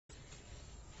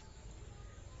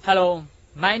Hello,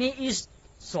 my name is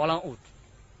Zaw Lin Oo.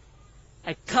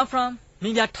 I come from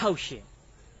Minga Township.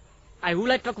 I would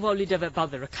like to talk about a little bit about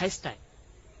the Arakanese style.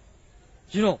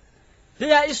 You know,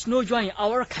 there is no joy in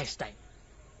our Arakanese style.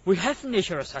 We have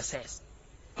natural success,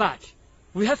 but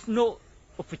we have no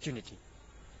opportunity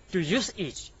to use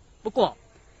it because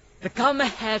the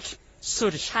government had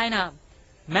sold China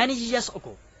many years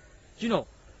ago. You know,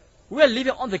 we are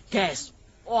living on the gas,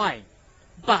 oil,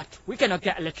 but we cannot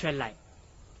get electric light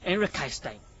in Arakanese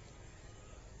style.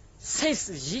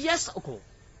 Since years ago,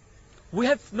 we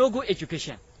have no good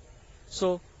education,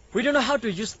 so we don't know how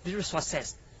to use the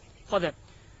resources for them.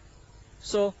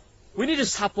 So we need to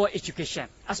support education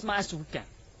as much as we can.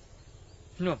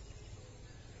 You know,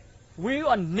 we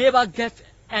will never get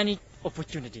any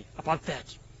opportunity about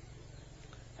that.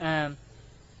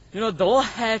 You know, the world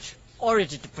had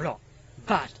already developed,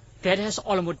 but that has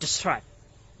almost destroyed.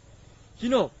 You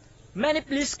know, many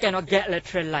places cannot get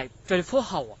electric light 24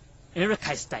 hours in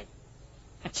Arakanese style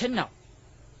until now.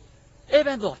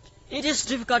 Even though it is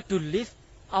difficult to live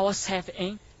ourselves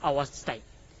in our state.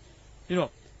 You know,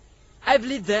 I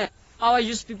believe that our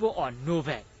youth people are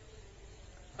nowhere,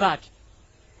 but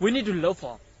we need to look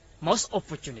for most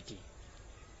opportunity.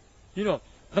 You know,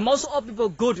 the most of people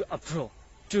go to abroad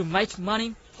to make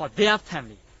money for their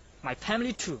family, my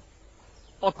family too.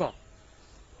 Okay.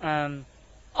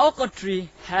 Our country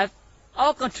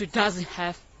doesn't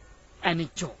have any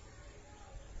job,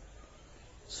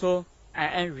 so I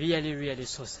am really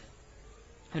so sad.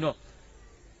 You know,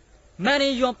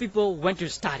 many young people went to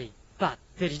study, but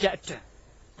they rejected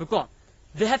because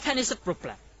they have financial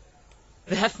problem.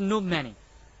 They have no money.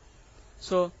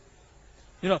 So,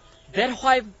 you know, that's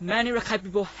why many Arakanese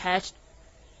people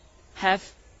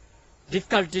have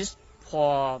difficulties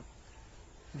for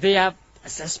their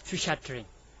access future dream,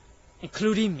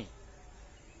 including me.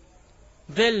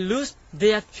 They lose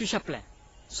their future plan.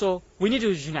 So we need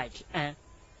to unite and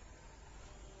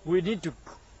we need to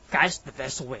guide the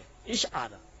best way each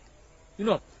other. You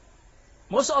know,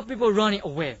 most of people running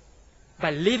away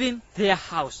by leaving their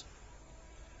house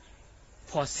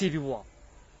for civil war.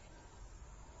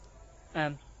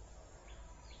 And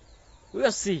we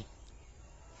will see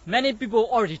many people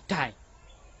already died.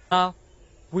 Now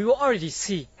we will already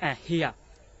see and hear.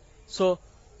 So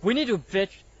we need to build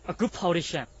a good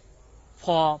foundation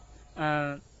for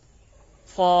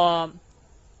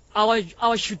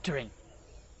our children.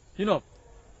 You know,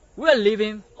 we are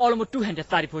living almost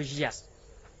 234 years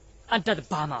under the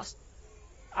Burmese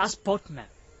as boatmen.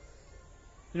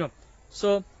 You know,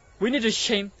 so we need to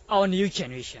shape our new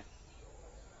generation.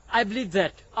 I believe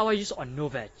that our youth are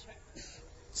nowhere.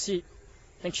 See,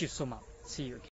 thank you so much. See you again.